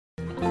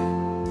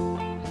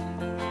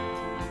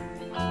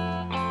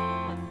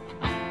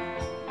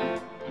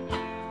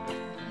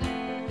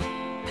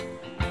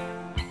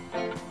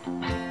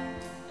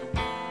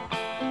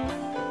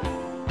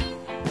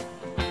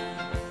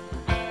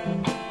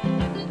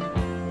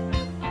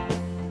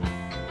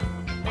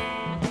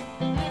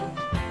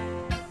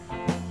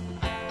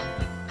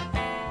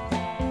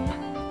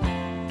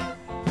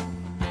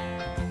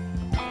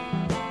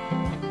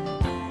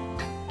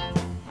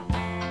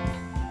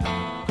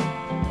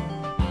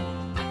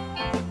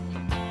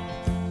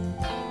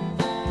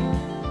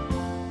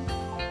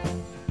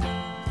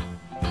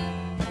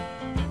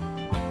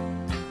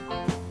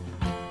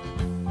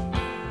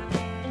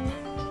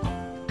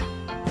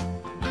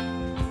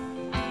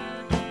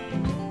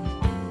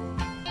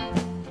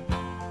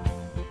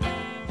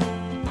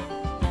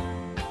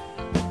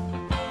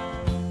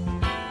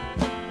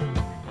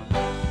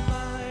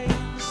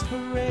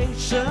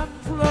ocean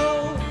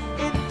flow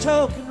in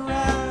token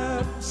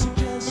rhyme,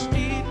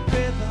 suggesting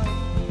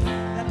rhythm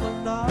that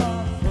will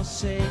not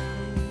forsake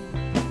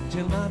me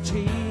till my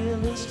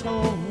tale is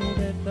told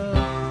and done.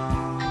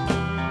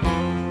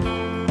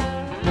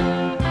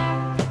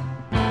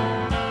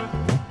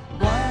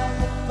 While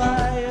the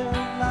fire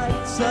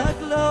lights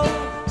aglow,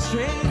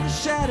 strange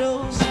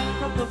shadows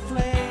from the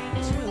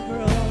flames will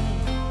grow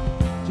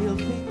till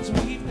things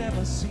we've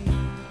never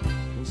seen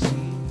will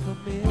seem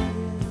familiar.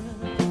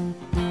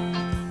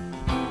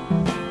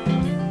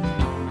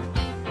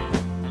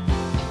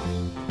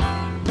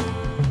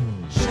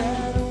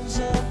 Shadows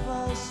of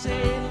a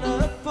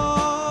sailor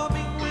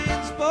forming,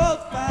 winds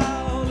both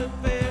foul and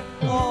fair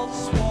all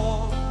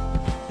swarm.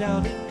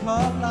 Down in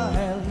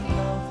Carlisle he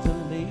loved a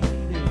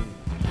lady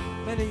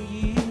many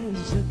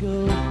years ago.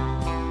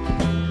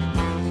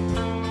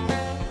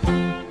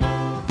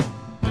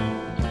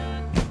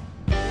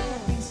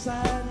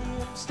 Beside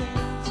him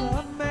stands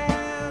a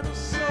man, a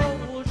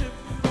soldier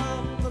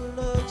from the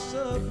looks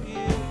of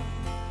him,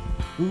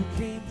 who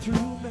came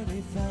through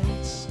many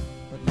fights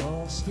but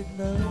lost in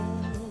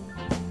none.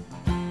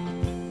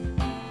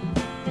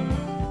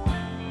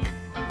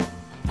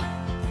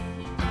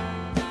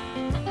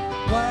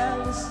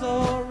 While the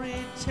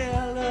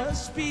storyteller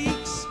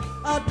speaks,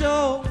 a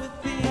door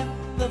within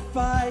the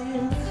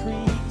fire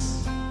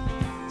creaks.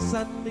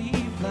 Suddenly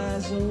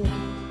flies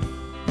open,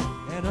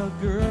 and a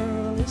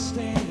girl is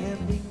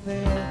standing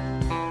there.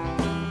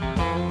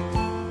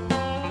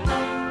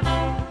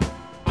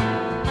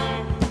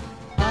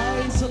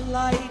 Eyes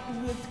alight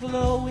with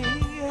glowing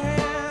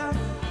hair,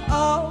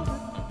 all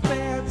in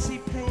fancy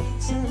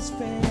paints as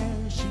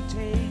fair. She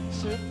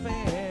takes her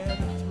fan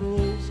and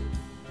throws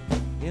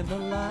it in the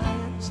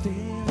lion's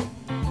den.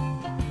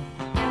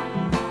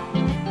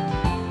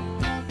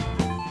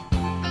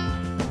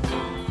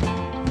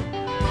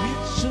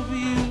 Which of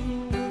you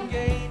will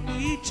gain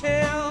me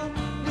tell,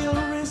 will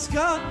risk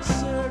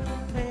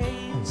uncertain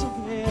pains of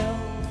hell?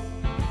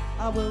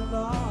 I will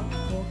not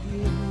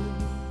forgive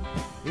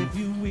you if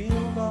you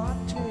will not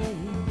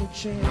take the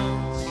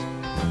chance.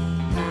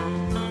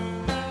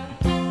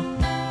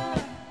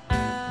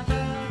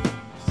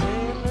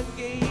 Sailor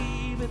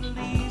gave at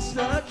least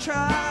a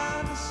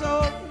try, the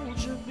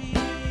soldier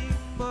being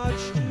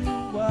much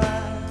too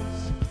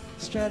wise.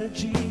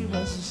 Strategy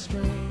was a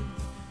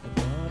strength and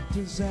not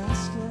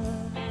disaster.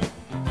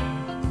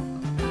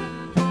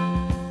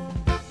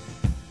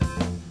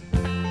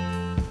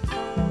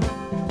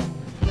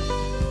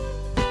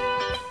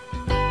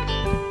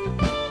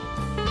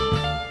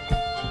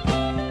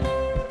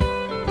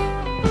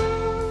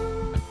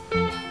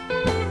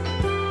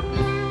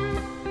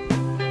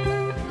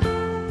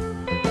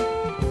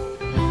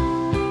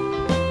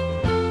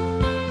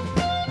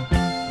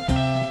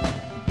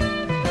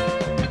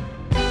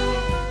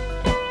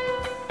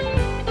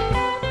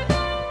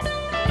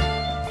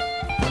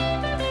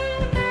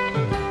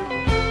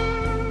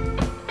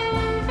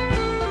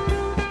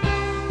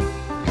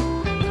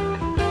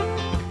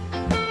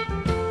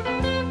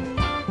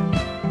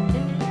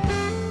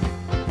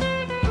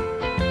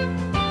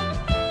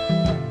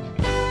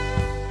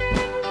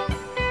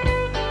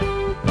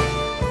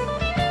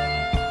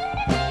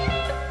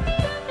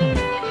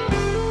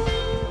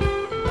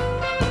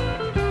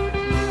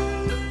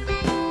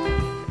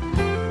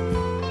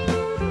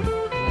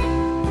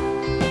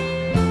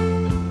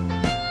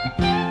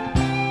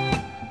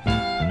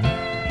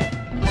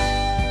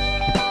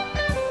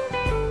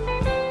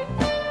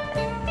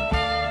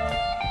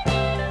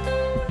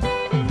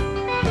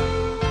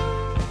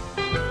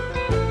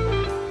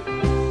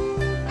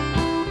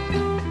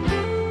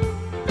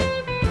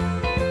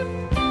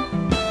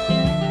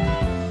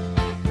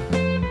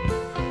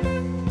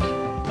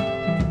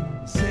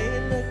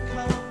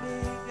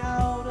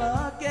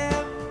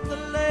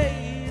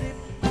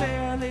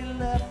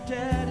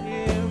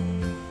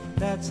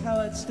 That's how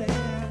it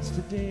stands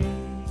today.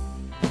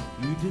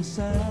 You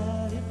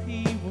decide if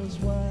he was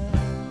wise.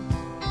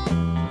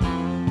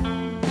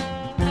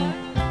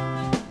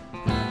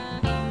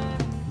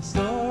 The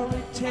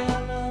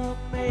storyteller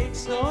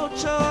makes no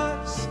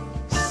choice.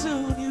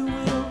 Soon you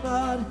will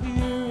not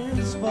hear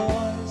his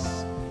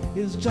voice.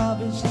 His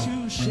job is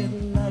to shed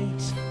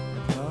light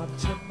and not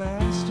to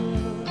master.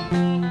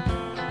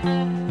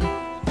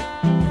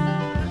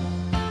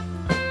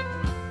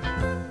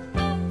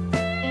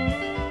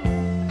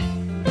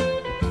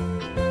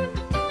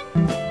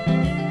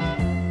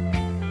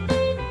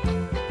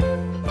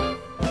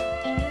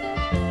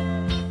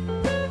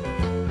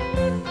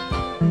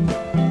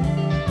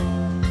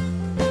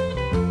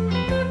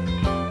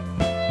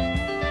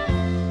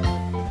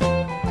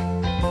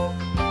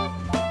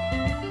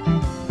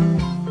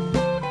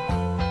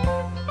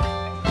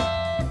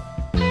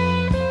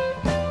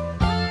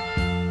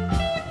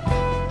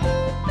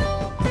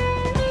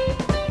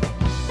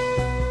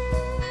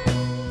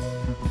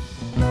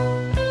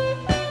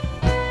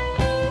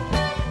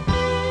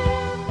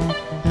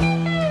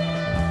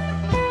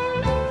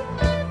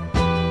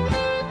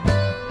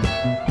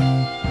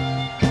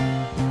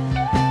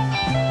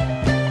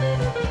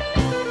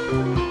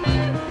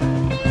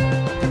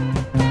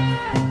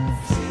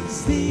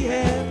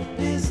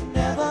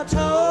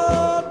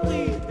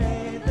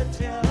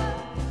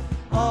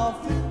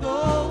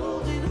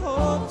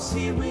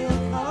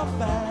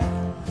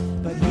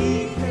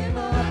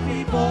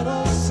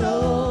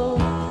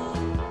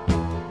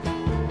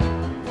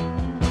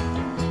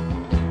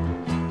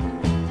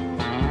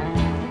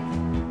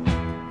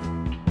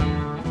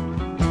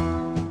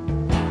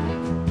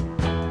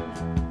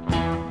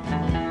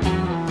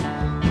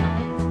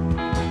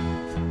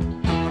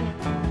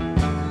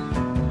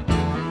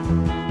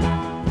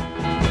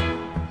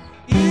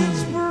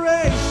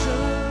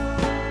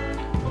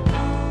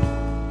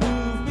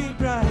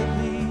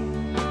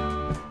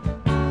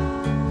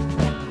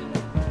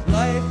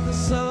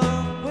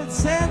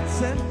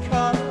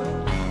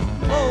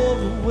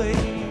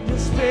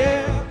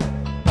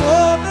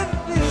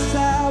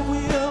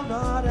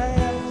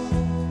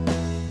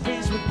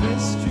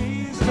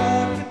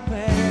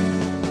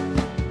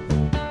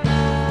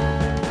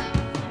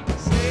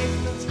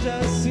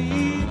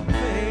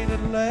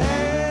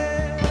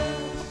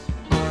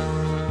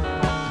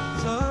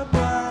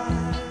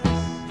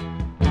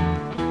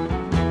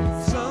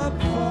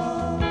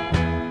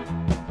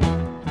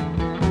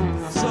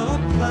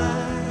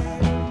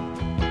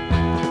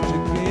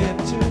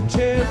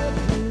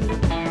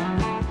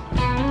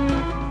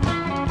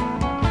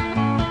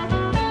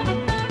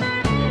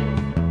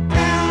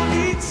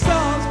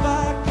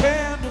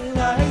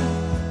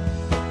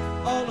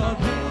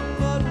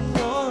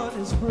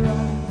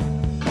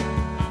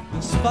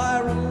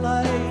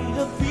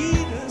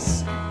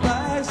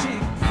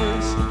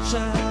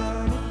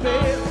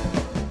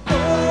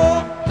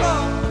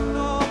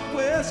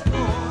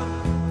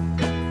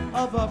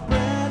 a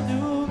brand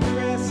new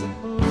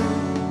crescent moon.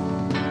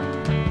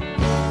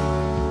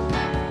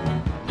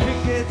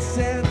 Pickets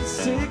and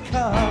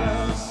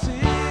cicalas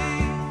sing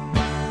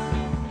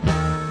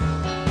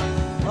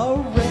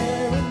a